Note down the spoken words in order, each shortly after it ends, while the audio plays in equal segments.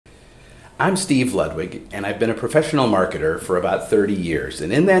I'm Steve Ludwig, and I've been a professional marketer for about 30 years.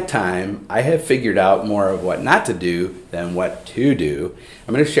 And in that time, I have figured out more of what not to do than what to do.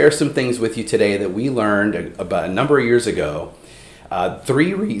 I'm going to share some things with you today that we learned about a number of years ago.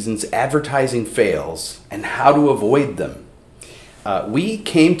 3 reasons advertising fails and how to avoid them. We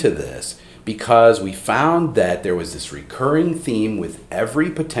came to this because we found that there was this recurring theme with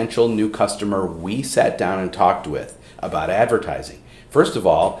every potential new customer we sat down and talked with about advertising. First of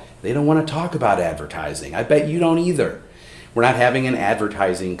all, they don't want to talk about advertising. I bet you don't either. We're not having an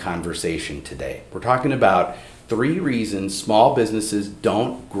advertising conversation today. We're talking about 3 reasons small businesses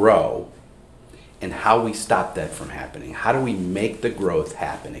don't grow and how we stop that from happening. How do we make the growth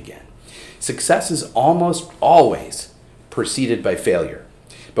happen again? Success is almost always preceded by failure.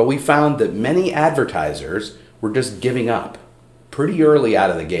 But we found that many advertisers were just giving up pretty early out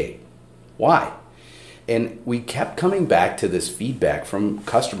of the gate. Why? And we kept coming back to this feedback from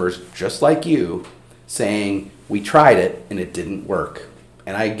customers just like you saying, we tried it and it didn't work.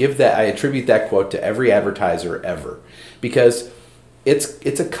 And I attribute that quote to every advertiser ever because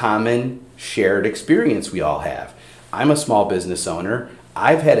it's a common shared experience we all have. I'm a small business owner.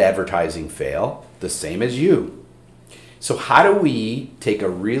 I've had advertising fail the same as you. So how do we take a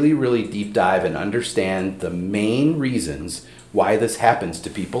really, really deep dive and understand the main reasons why this happens to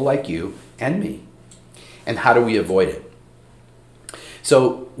people like you and me? And how do we avoid it?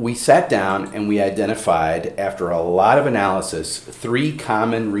 So we sat down and we identified, after a lot of analysis, 3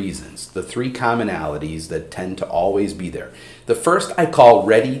 common reasons, the 3 commonalities that tend to always be there. The first I call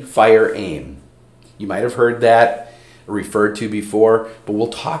ready, fire, aim. You might have heard that referred to before, but we'll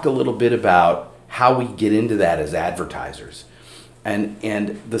talk a little bit about how we get into that as advertisers. And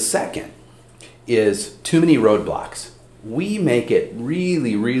the second is too many roadblocks. We make it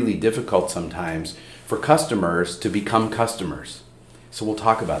really, really difficult sometimes for customers to become customers. So we'll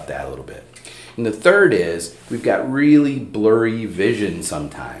talk about that a little bit. And the third is we've got really blurry vision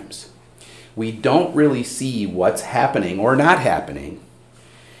sometimes. We don't really see what's happening or not happening,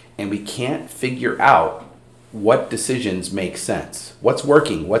 and we can't figure out what decisions make sense. What's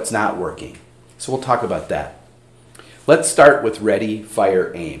working, what's not working. So we'll talk about that. Let's start with ready,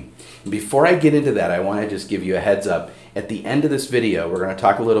 fire, aim. And before I get into that, I want to just give you a heads up. At the end of this video, we're going to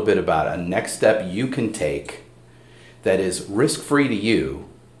talk a little bit about a next step you can take that is risk-free to you,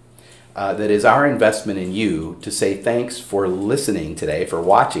 that is our investment in you to say thanks for listening today, for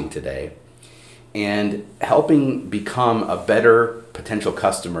watching today, and helping become a better potential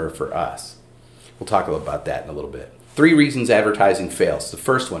customer for us. We'll talk about that in a little bit. 3 reasons advertising fails. The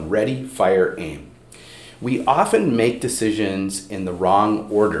first one, ready, fire, aim. We often make decisions in the wrong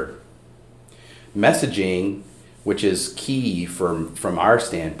order. Messaging, which is key from our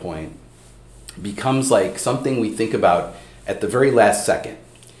standpoint, becomes like something we think about at the very last second.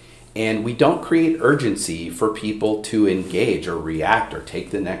 And we don't create urgency for people to engage or react or take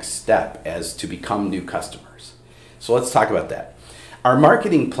the next step as to become new customers. So let's talk about that. Our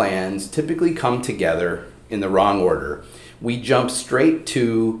marketing plans typically come together in the wrong order. We jump straight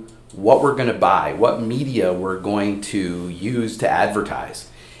to what we're going to buy, what media we're going to use to advertise.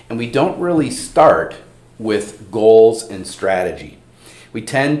 And we don't really start with goals and strategy. We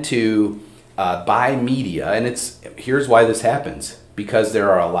tend to buy media, and here's why this happens. Because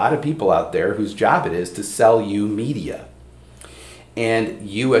there are a lot of people out there whose job it is to sell you media. And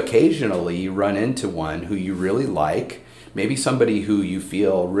you occasionally run into one who you really like, maybe somebody who you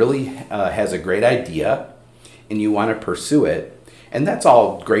feel really has a great idea, and you want to pursue it. And that's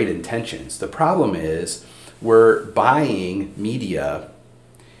all great intentions. The problem is we're buying media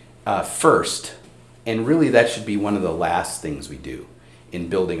first, and really that should be one of the last things we do in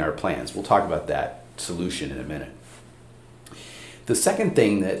building our plans. We'll talk about that solution in a minute. The second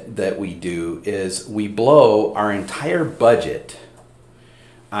thing that we do is we blow our entire budget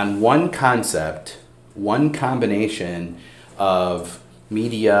on one concept, one combination of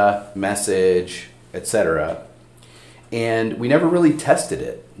media, message, etc. And we never really tested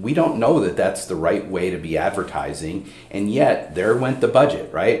it. We don't know that that's the right way to be advertising, and yet there went the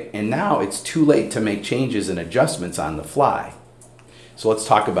budget, right? And now it's too late to make changes and adjustments on the fly. So let's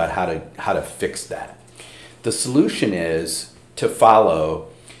talk about how to fix that. The solution is to follow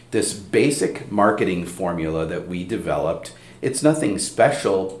this basic marketing formula that we developed. It's nothing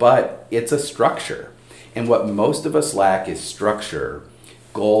special, but it's a structure. And what most of us lack is structure,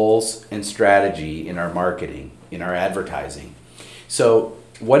 goals, and strategy in our marketing, in our advertising. So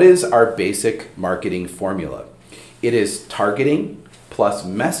what is our basic marketing formula? It is targeting plus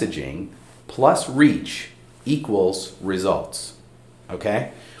messaging plus reach equals results.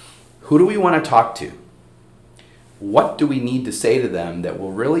 Okay? Who do we want to talk to? what do we need to say to them that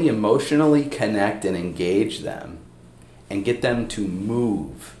will really emotionally connect and engage them and get them to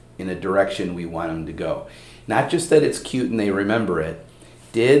move in a direction we want them to go? Not just that it's cute and they remember it.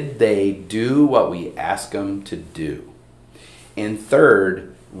 Did they do what we ask them to do? And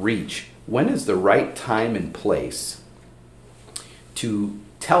third, reach. When is the right time and place to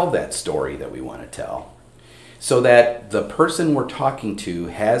tell that story that we want to tell, so that the person we're talking to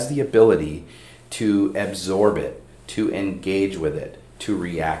has the ability to absorb it, to engage with it, to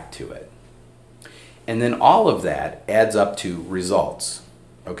react to it? And then all of that adds up to results,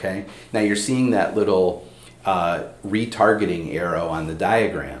 okay? Now you're seeing that little retargeting arrow on the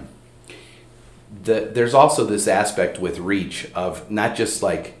diagram. There's also this aspect with reach of not just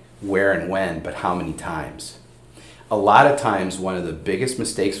like where and when, but how many times. A lot of times, one of the biggest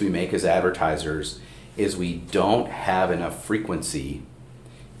mistakes we make as advertisers is we don't have enough frequency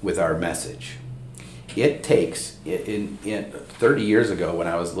with our message. It takes, in 30 years ago when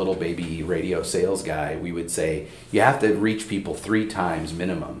I was a little baby radio sales guy, we would say you have to reach people 3 times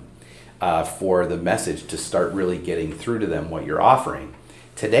minimum for the message to start really getting through to them what you're offering.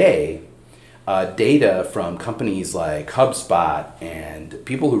 Today, data from companies like HubSpot and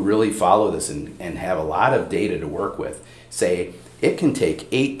people who really follow this and have a lot of data to work with say it can take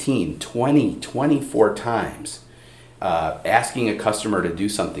 18, 20, 24 times asking a customer to do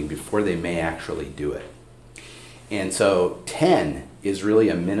something before they may actually do it. And so 10 is really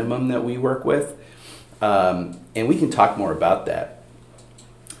a minimum that we work with, and we can talk more about that.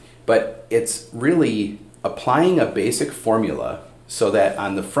 But it's really applying a basic formula so that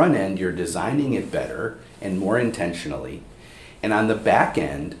on the front end, you're designing it better and more intentionally. And on the back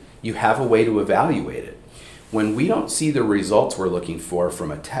end, you have a way to evaluate it. When we don't see the results we're looking for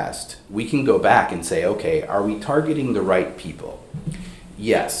from a test, we can go back and say, okay, are we targeting the right people?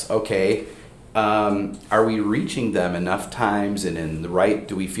 Yes, okay. Are we reaching them enough times and in the right,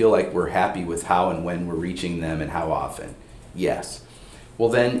 do we feel like we're happy with how and when we're reaching them and how often? Yes. Well,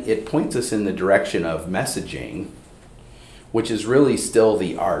 then it points us in the direction of messaging, which is really still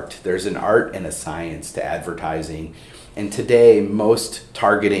the art. There's an art and a science to advertising. And today, most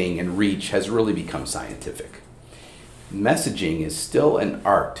targeting and reach has really become scientific. Messaging is still an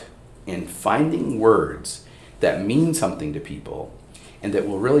art in finding words that mean something to people and that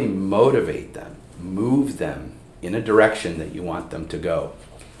will really motivate them, move them in a direction that you want them to go.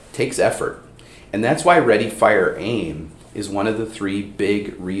 It takes effort. And that's why Ready, Fire, Aim is one of the 3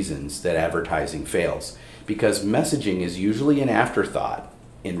 big reasons that advertising fails. Because messaging is usually an afterthought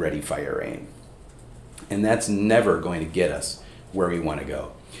in Ready, Fire, Aim. And that's never going to get us where we want to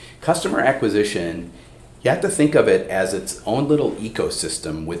go. Customer acquisition, you have to think of it as its own little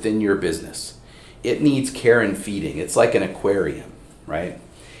ecosystem within your business. It needs care and feeding. It's like an aquarium, right?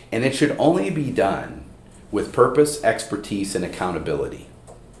 And it should only be done with purpose, expertise, and accountability.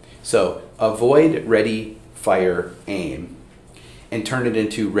 So avoid Ready, Fire, Aim, and turn it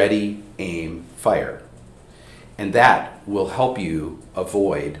into Ready, Aim, Fire. And that will help you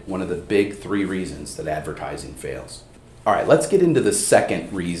avoid one of the big 3 reasons that advertising fails. All right, let's get into the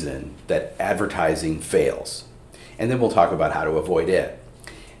second reason that advertising fails. And then we'll talk about how to avoid it.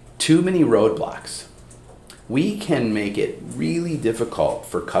 Too many roadblocks. We can make it really difficult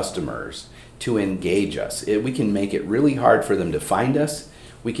for customers to engage us. We can make it really hard for them to find us.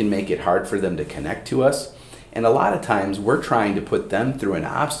 We can make it hard for them to connect to us. And a lot of times we're trying to put them through an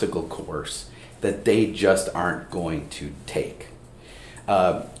obstacle course that they just aren't going to take.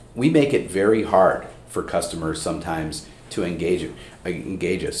 We make it very hard for customers sometimes to engage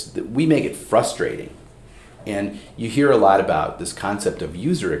us. We make it frustrating. And you hear a lot about this concept of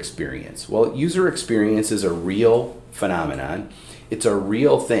user experience. Well, user experience is a real phenomenon. It's a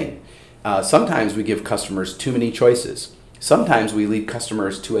real thing. Sometimes we give customers too many choices. Sometimes we lead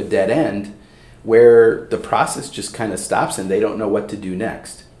customers to a dead end where the process just kind of stops and they don't know what to do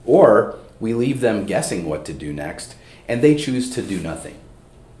next. Or we leave them guessing what to do next and they choose to do nothing.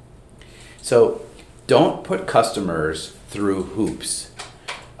 So don't put customers through hoops.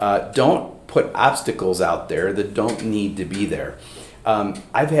 Don't put obstacles out there that don't need to be there.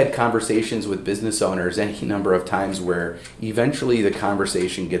 I've had conversations with business owners any number of times where eventually the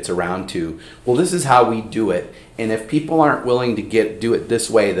conversation gets around to, well, this is how we do it, and if people aren't willing to do it this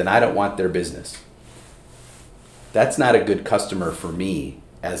way, then I don't want their business. That's not a good customer for me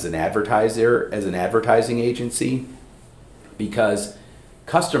as an advertiser, as an advertising agency, because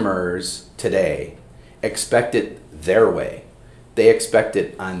customers today expect it their way. They expect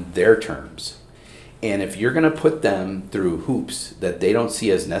it on their terms. And if you're going to put them through hoops that they don't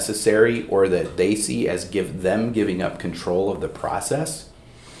see as necessary or that they see as them giving up control of the process,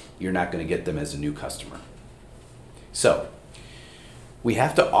 you're not going to get them as a new customer. So we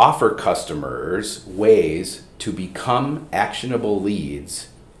have to offer customers ways to become actionable leads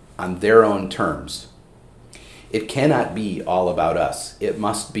on their own terms. It cannot be all about us. It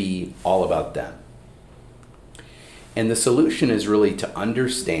must be all about them. And the solution is really to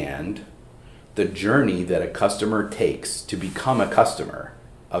understand the journey that a customer takes to become a customer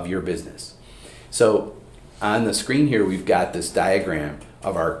of your business. So on the screen here, we've got this diagram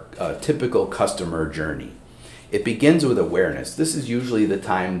of our typical customer journey. It begins with awareness. This is usually the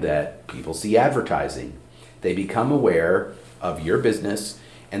time that people see advertising. They become aware of your business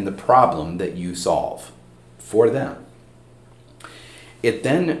and the problem that you solve for them. It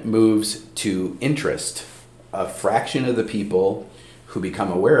then moves to interest. A fraction of the people who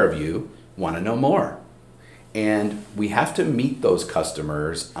become aware of you want to know more. And we have to meet those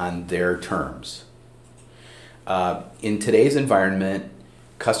customers on their terms. In today's environment,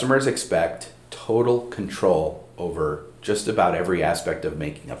 customers expect total control over just about every aspect of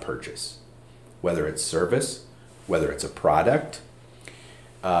making a purchase. Whether it's service, whether it's a product,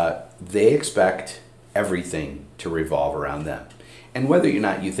 they expect everything to revolve around them. And whether or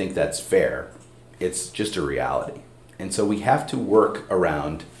not you think that's fair, it's just a reality. And so we have to work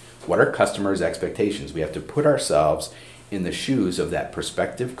around what are customers' expectations. We have to put ourselves in the shoes of that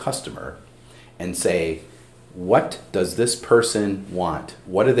prospective customer and say, what does this person want?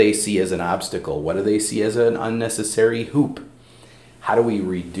 What do they see as an obstacle? What do they see as an unnecessary hoop? How do we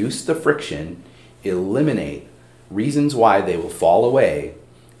reduce the friction, eliminate reasons why they will fall away,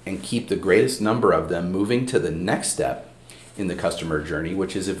 and keep the greatest number of them moving to the next step in the customer journey,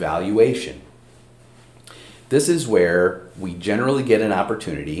 which is evaluation? This is where we generally get an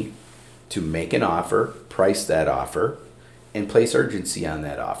opportunity to make an offer, price that offer, and place urgency on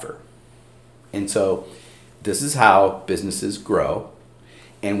that offer. And so this is how businesses grow,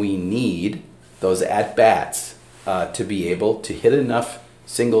 and we need those at-bats to be able to hit enough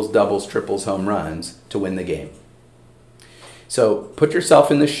singles, doubles, triples, home runs to win the game. So put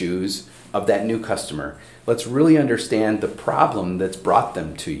yourself in the shoes of that new customer. Let's really understand the problem that's brought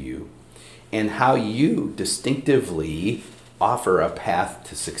them to you and how you distinctively offer a path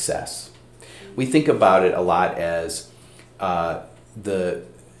to success. We think about it a lot as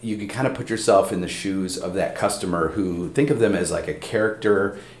you can kind of put yourself in the shoes of that customer who, think of them as like a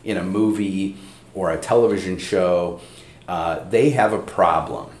character in a movie or a television show. They have a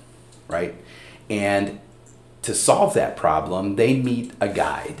problem, right? And to solve that problem, they meet a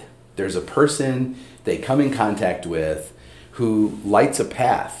guide. There's a person they come in contact with who lights a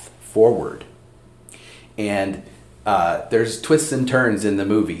path forward. And there's twists and turns in the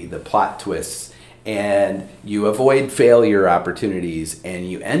movie, the plot twists, and you avoid failure opportunities, and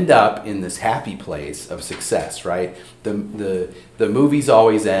you end up in this happy place of success, right? The movies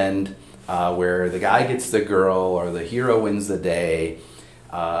always end where the guy gets the girl or the hero wins the day,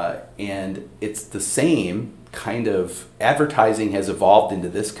 and it's the same kind of advertising has evolved into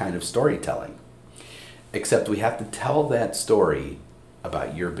this kind of storytelling, except we have to tell that story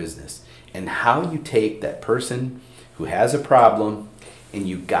about your business and how you take that person who has a problem and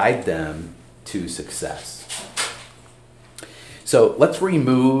you guide them to success. So let's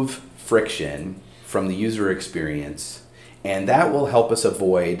remove friction from the user experience, and that will help us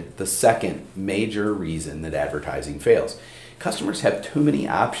avoid the second major reason that advertising fails. Customers have too many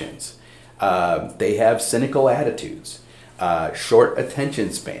options. They have cynical attitudes, short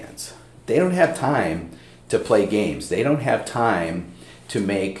attention spans. They don't have time to play games. They don't have time to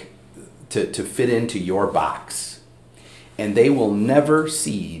fit into your box. And they will never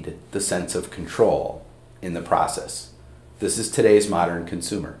cede the sense of control in the process. This is today's modern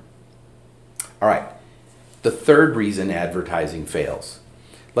consumer. All right, the third reason advertising fails.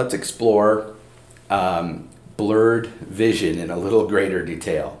 Let's explore blurred vision in a little greater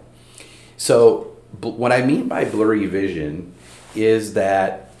detail. So what I mean by blurry vision is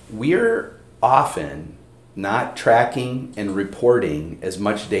that we're often not tracking and reporting as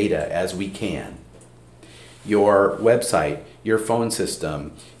much data as we can. Your website, your phone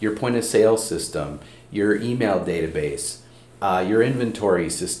system, your point of sale system, your email database, your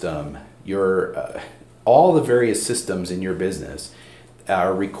inventory system, all the various systems in your business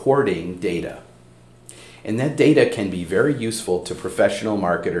are recording data. And that data can be very useful to professional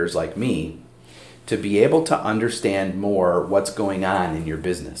marketers like me to be able to understand more what's going on in your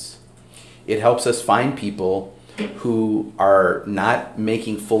business. It helps us find people who are not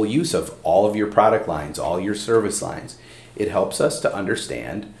making full use of all of your product lines, all your service lines. It helps us to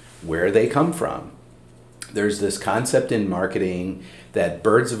understand where they come from. There's this concept in marketing that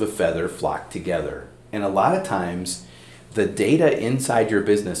birds of a feather flock together. And a lot of times, the data inside your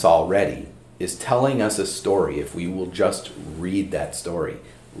business already is telling us a story if we will just read that story,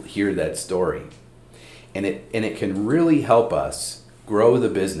 hear that story. And it can really help us grow the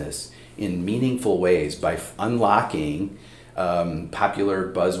business in meaningful ways by unlocking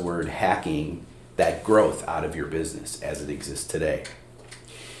popular buzzword hacking that growth out of your business as it exists today.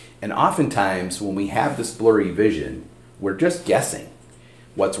 And oftentimes when we have this blurry vision, we're just guessing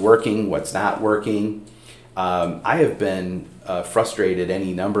what's working, what's not working. I have been frustrated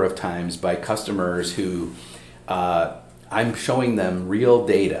any number of times by customers who I'm showing them real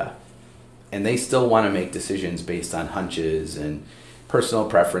data and they still want to make decisions based on hunches and personal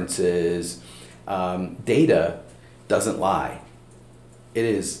preferences. Data doesn't lie. It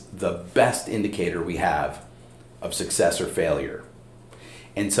is the best indicator we have of success or failure.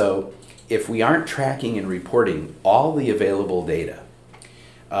 And so if we aren't tracking and reporting all the available data,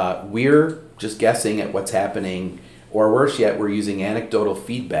 we're just guessing at what's happening, or worse yet, we're using anecdotal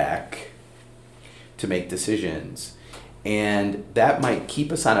feedback to make decisions. And that might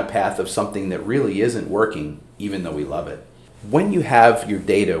keep us on a path of something that really isn't working, even though we love it. When you have your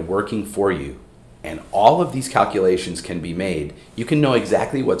data working for you, and all of these calculations can be made, you can know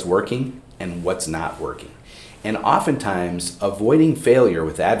exactly what's working and what's not working. And oftentimes, avoiding failure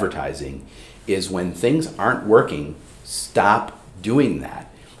with advertising is when things aren't working, stop doing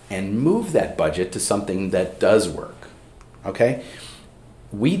that and move that budget to something that does work, okay?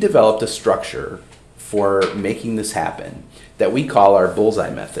 We developed a structure for making this happen that we call our bullseye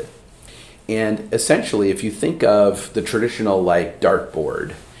method. And essentially, if you think of the traditional like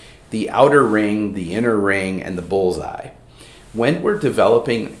dartboard, the outer ring, the inner ring, and the bullseye, when we're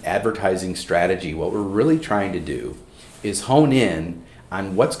developing advertising strategy, what we're really trying to do is hone in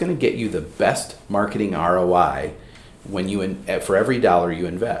on what's going to get you the best marketing ROI when for every dollar you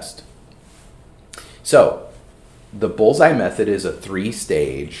invest. So the bullseye method is a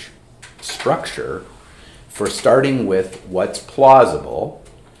 3-stage structure for starting with what's plausible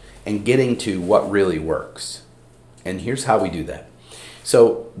and getting to what really works. And here's how we do that.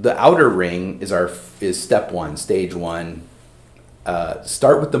 So the outer ring is step one, stage one.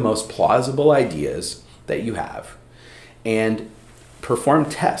 Start with the most plausible ideas that you have and perform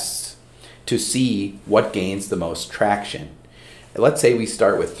tests to see what gains the most traction. Let's say we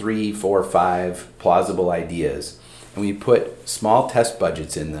start with 3, 4, 5 plausible ideas and we put small test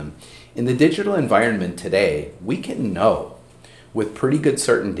budgets in them. In the digital environment today, we can know with pretty good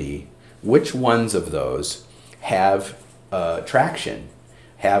certainty which ones of those have traction,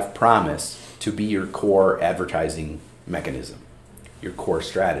 have promise to be your core advertising mechanism, your core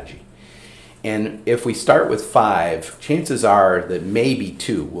strategy. And if we start with 5, chances are that maybe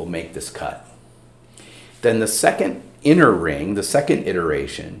 2 will make this cut. Then the second inner ring, the second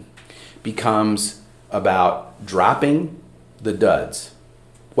iteration, becomes about dropping the duds,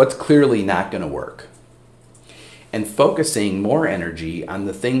 what's clearly not going to work, and focusing more energy on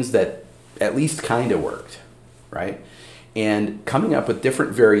the things that at least kind of worked, right? And coming up with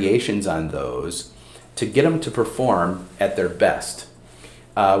different variations on those to get them to perform at their best.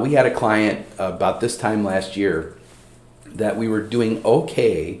 We had a client about this time last year that we were doing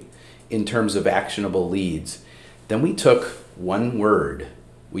okay in terms of actionable leads. Then we took one word.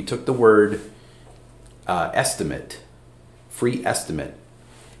 We took the word estimate, free estimate,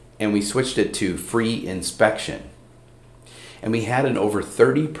 and we switched it to free inspection. And we had an over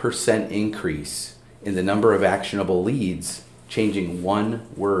 30% increase in the number of actionable leads changing one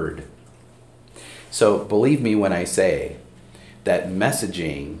word. So believe me when I say that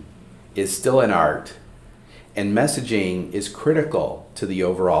messaging is still an art, and messaging is critical to the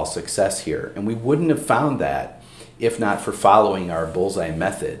overall success here. And we wouldn't have found that if not for following our bullseye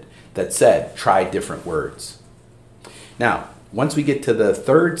method that said, try different words. Now, once we get to the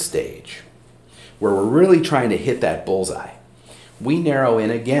third stage, where we're really trying to hit that bullseye, we narrow in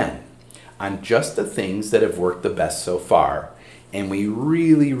again on just the things that have worked the best so far, and we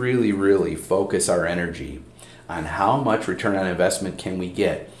really, really, really focus our energy on how much return on investment can we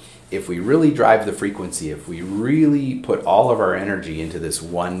get if we really drive the frequency, if we really put all of our energy into this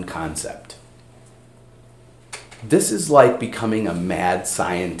one concept. This is like becoming a mad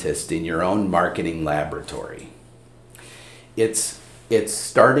scientist in your own marketing laboratory. It's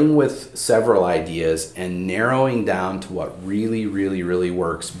starting with several ideas and narrowing down to what really, really, really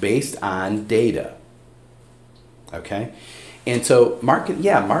works based on data. Okay? And so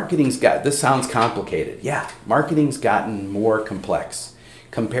marketing's got, this sounds complicated. Yeah, marketing's gotten more complex.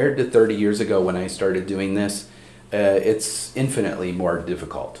 Compared to 30 years ago when I started doing this, it's infinitely more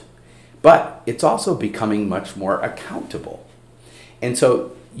difficult. But it's also becoming much more accountable. And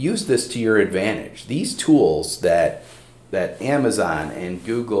so use this to your advantage. These tools that that Amazon and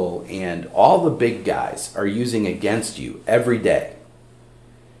Google and all the big guys are using against you every day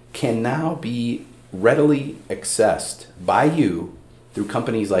can now be readily accessed by you through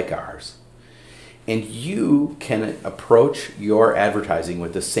companies like ours. And you can approach your advertising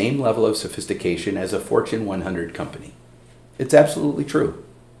with the same level of sophistication as a Fortune 100 company. It's absolutely true.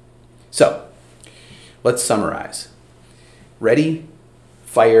 So, let's summarize. Ready,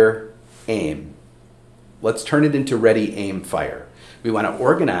 fire, aim. Let's turn it into ready, aim, fire. We want to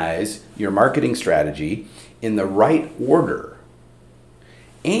organize your marketing strategy in the right order.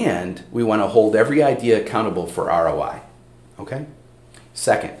 And we want to hold every idea accountable for ROI. Okay?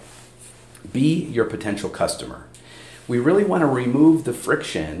 Second, be your potential customer. We really want to remove the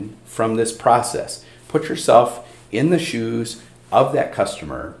friction from this process. Put yourself in the shoes of that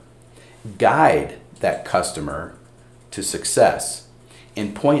customer, guide that customer to success,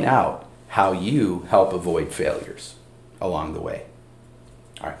 and point out how you help avoid failures along the way.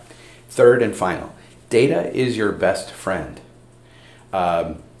 All right. Third and final, data is your best friend.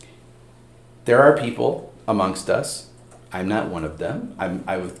 There are people amongst us, I'm not one of them,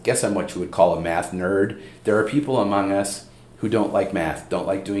 I guess I'm what you would call a math nerd. There are people among us who don't like math, don't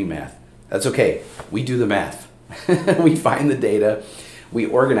like doing math. That's okay, we do the math. We find the data, we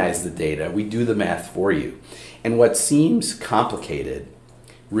organize the data, we do the math for you. And what seems complicated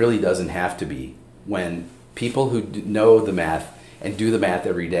really doesn't have to be when people who know the math and do the math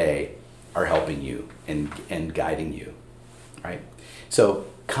every day are helping you and guiding you, right? So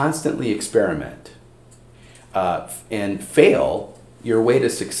constantly experiment and fail your way to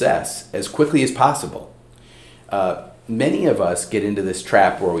success as quickly as possible. Many of us get into this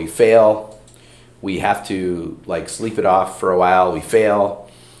trap where we fail, we have to like sleep it off for a while, we fail,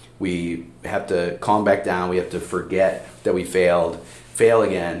 we have to calm back down, we have to forget that we failed, fail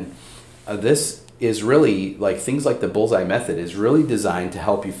again. This is really, like things like the Bullseye Method is really designed to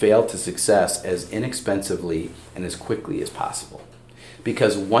help you fail to success as inexpensively and as quickly as possible.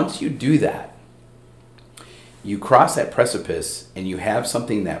 Because once you do that, you cross that precipice and you have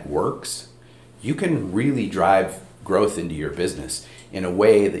something that works, you can really drive growth into your business in a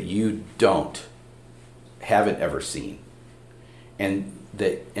way that you haven't ever seen. And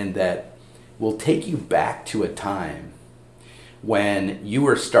that will take you back to a time when you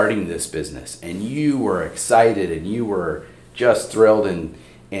were starting this business and you were excited and you were just thrilled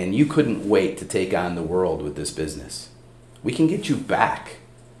and you couldn't wait to take on the world with this business. We can get you back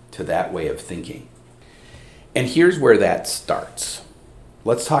to that way of thinking. And here's where that starts.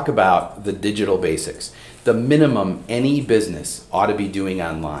 Let's talk about the digital basics, the minimum any business ought to be doing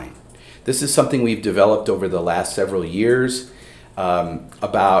online. This is something we've developed over the last several years.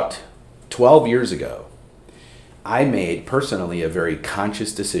 About 12 years ago, I made personally a very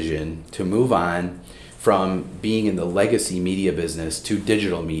conscious decision to move on from being in the legacy media business to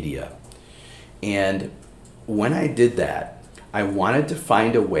digital media. And when I did that, I wanted to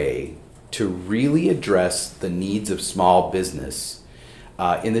find a way to really address the needs of small business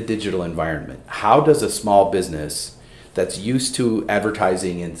in the digital environment. How does a small business that's used to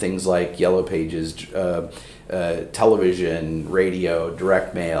advertising in things like Yellow Pages, television, radio,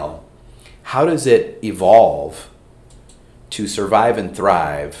 direct mail, how does it evolve to survive and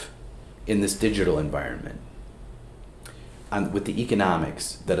thrive in this digital environment with the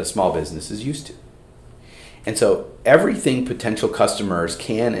economics that a small business is used to? And so everything potential customers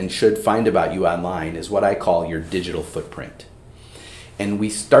can and should find about you online is what I call your digital footprint. And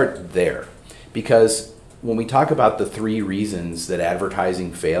we start there because when we talk about the 3 reasons that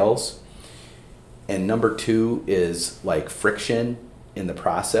advertising fails, and number 2 is like friction in the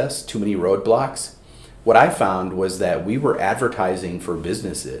process, too many roadblocks, what I found was that we were advertising for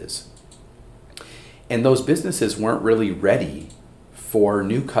businesses and those businesses weren't really ready for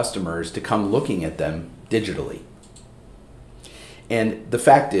new customers to come looking at them digitally. And the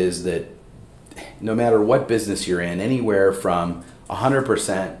fact is that no matter what business you're in, anywhere from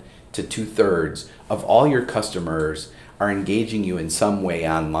 100% to 2/3 of all your customers are engaging you in some way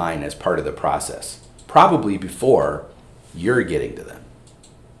online as part of the process, probably before you're getting to them.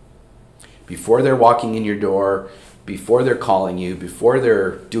 Before they're walking in your door, before they're calling you, before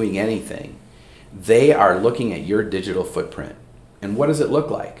they're doing anything, they are looking at your digital footprint. And what does it look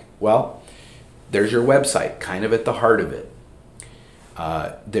like? Well, there's your website, kind of at the heart of it.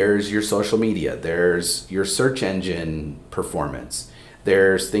 There's your social media. There's your search engine performance.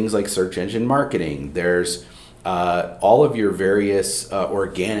 There's things like search engine marketing. There's all of your various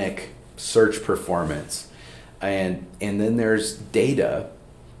organic search performance. And then there's data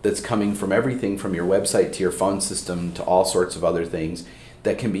that's coming from everything from your website to your phone system to all sorts of other things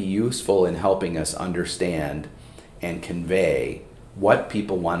that can be useful in helping us understand and convey what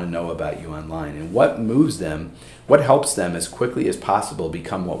people want to know about you online and what moves them, what helps them as quickly as possible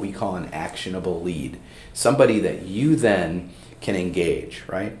become what we call an actionable lead, somebody that you then can engage,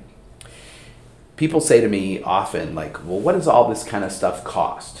 right? People say to me often, like, well, what does all this kind of stuff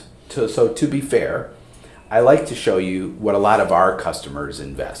cost? So to be fair, I like to show you what a lot of our customers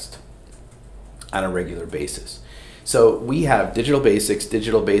invest on a regular basis. So we have Digital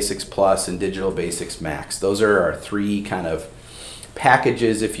Basics Plus, and Digital Basics Max. Those are our three kind of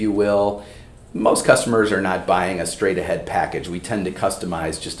packages, if you will. Most customers are not buying a straight ahead package. We tend to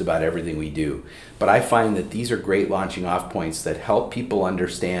customize just about everything we do. But I find that these are great launching off points that help people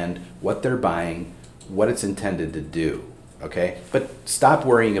understand what they're buying, what it's intended to do, okay? But stop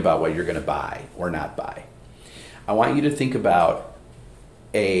worrying about what you're gonna buy or not buy. I want you to think about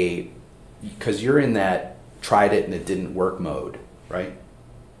because you're in that tried it and it didn't work mode, right?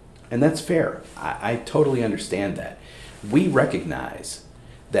 And that's fair. I totally understand that. We recognize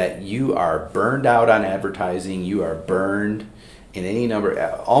that you are burned out on advertising, you are burned in any number.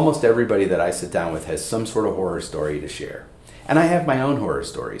 Almost everybody that I sit down with has some sort of horror story to share. And I have my own horror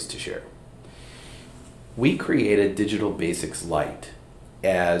stories to share. We created Digital Basics Lite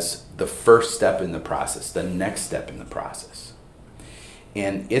as the first step in the process, the next step in the process.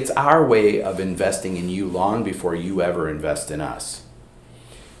 And it's our way of investing in you long before you ever invest in us.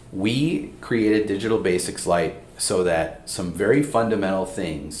 We created Digital Basics Lite so that some very fundamental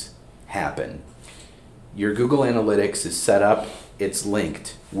things happen. Your Google Analytics is set up, it's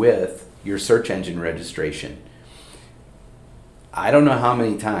linked with your search engine registration. I don't know how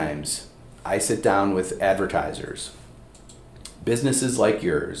many times I sit down with advertisers, businesses like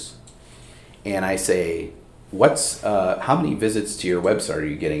yours, and I say, how many visits to your website are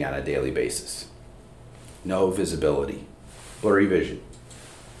you getting on a daily basis? No visibility, blurry vision.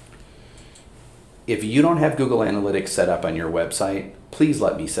 If you don't have Google Analytics set up on your website, please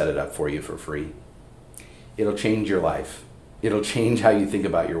let me set it up for you for free. It'll change your life. It'll change how you think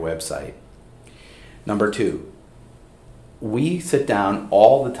about your website. Number two, we sit down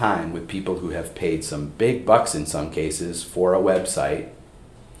all the time with people who have paid some big bucks in some cases for a website,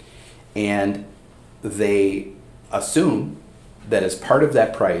 and they assume that as part of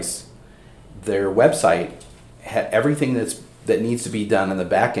that price, their website, everything that needs to be done on the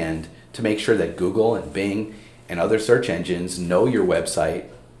back end to make sure that Google and Bing and other search engines know your website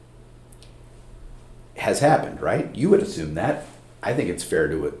has happened, right? You would assume that. I think it's fair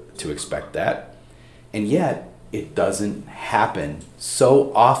to expect that. And yet, it doesn't happen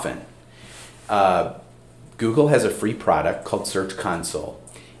so often. Google has a free product called Search Console.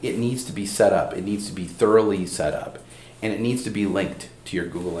 It needs to be set up. It needs to be thoroughly set up. And it needs to be linked to your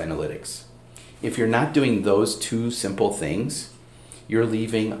Google Analytics. If you're not doing those two simple things, you're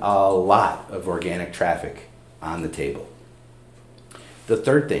leaving a lot of organic traffic on the table. The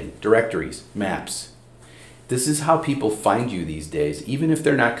third thing, directories, maps. This is how people find you these days. Even if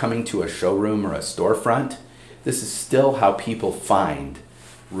they're not coming to a showroom or a storefront, this is still how people find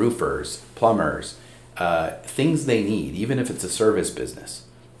roofers, plumbers, things they need, even if it's a service business.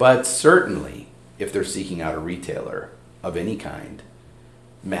 But certainly, if they're seeking out a retailer of any kind,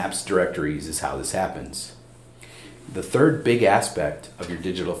 maps, directories is how this happens. The third big aspect of your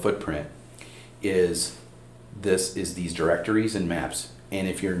digital footprint is these directories and maps. And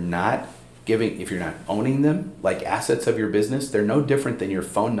if you're not owning them like assets of your business, they're no different than your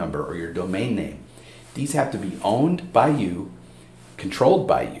phone number or your domain name. These have to be owned by you, controlled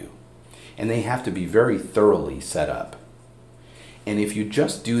by you, and they have to be very thoroughly set up. And if you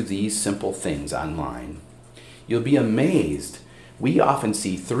just do these simple things online, you'll be amazed. We often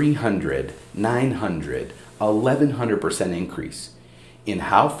see 300, 900, 1100% increase in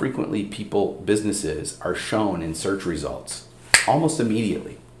how frequently businesses are shown in search results almost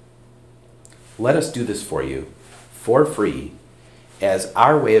immediately. Let us do this for you for free as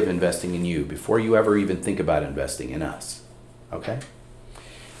our way of investing in you before you ever even think about investing in us, okay?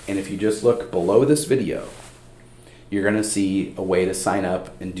 And if you just look below this video, you're gonna see a way to sign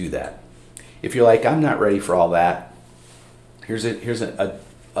up and do that. If you're like, I'm not ready for all that, here's a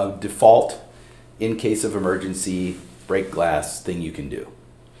default in case of emergency break glass thing you can do.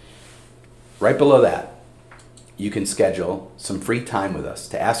 Right below that, you can schedule some free time with us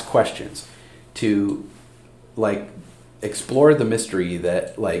to ask questions, to explore the mystery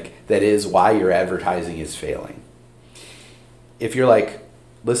that is why your advertising is failing. If you're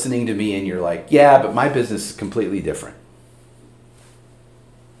listening to me and you're like, yeah, but my business is completely different.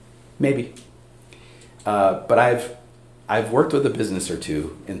 Maybe. But I've worked with a business or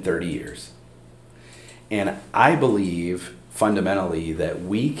two in 30 years. And I believe fundamentally that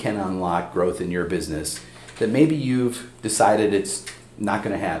we can unlock growth in your business that maybe you've decided it's not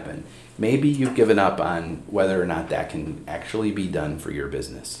going to happen. Maybe you've given up on whether or not that can actually be done for your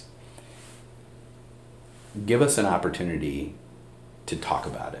business. Give us an opportunity to talk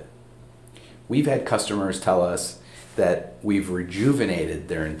about it. We've had customers tell us that we've rejuvenated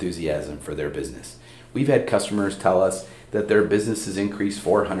their enthusiasm for their business. We've had customers tell us that their business has increased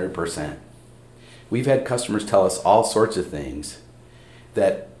 400%. We've had customers tell us all sorts of things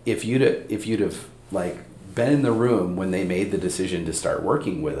that if you'd have like been in the room when they made the decision to start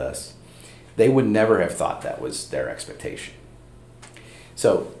working with us, they would never have thought that was their expectation.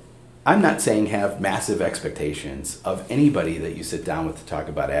 So I'm not saying have massive expectations of anybody that you sit down with to talk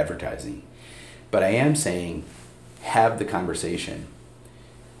about advertising, but I am saying have the conversation.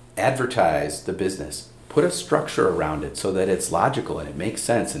 Advertise the business. Put a structure around it so that it's logical and it makes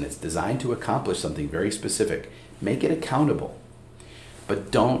sense and it's designed to accomplish something very specific. Make it accountable.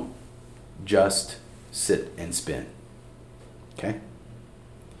 But don't just sit and spin. Okay?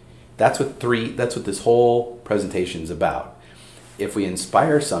 That's what this whole presentation is about. If we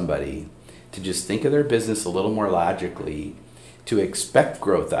inspire somebody to just think of their business a little more logically, to expect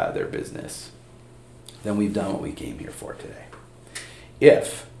growth out of their business, then we've done what we came here for today.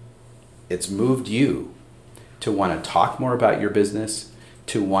 If it's moved you to want to talk more about your business,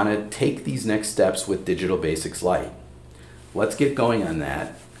 to want to take these next steps with Digital Basics Lite, let's get going on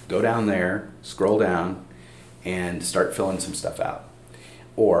that. Go down there, scroll down, and start filling some stuff out.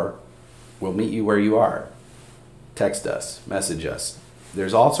 Or we'll meet you where you are. Text us, message us.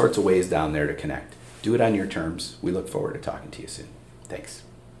 There's all sorts of ways down there to connect. Do it on your terms. We look forward to talking to you soon. Thanks.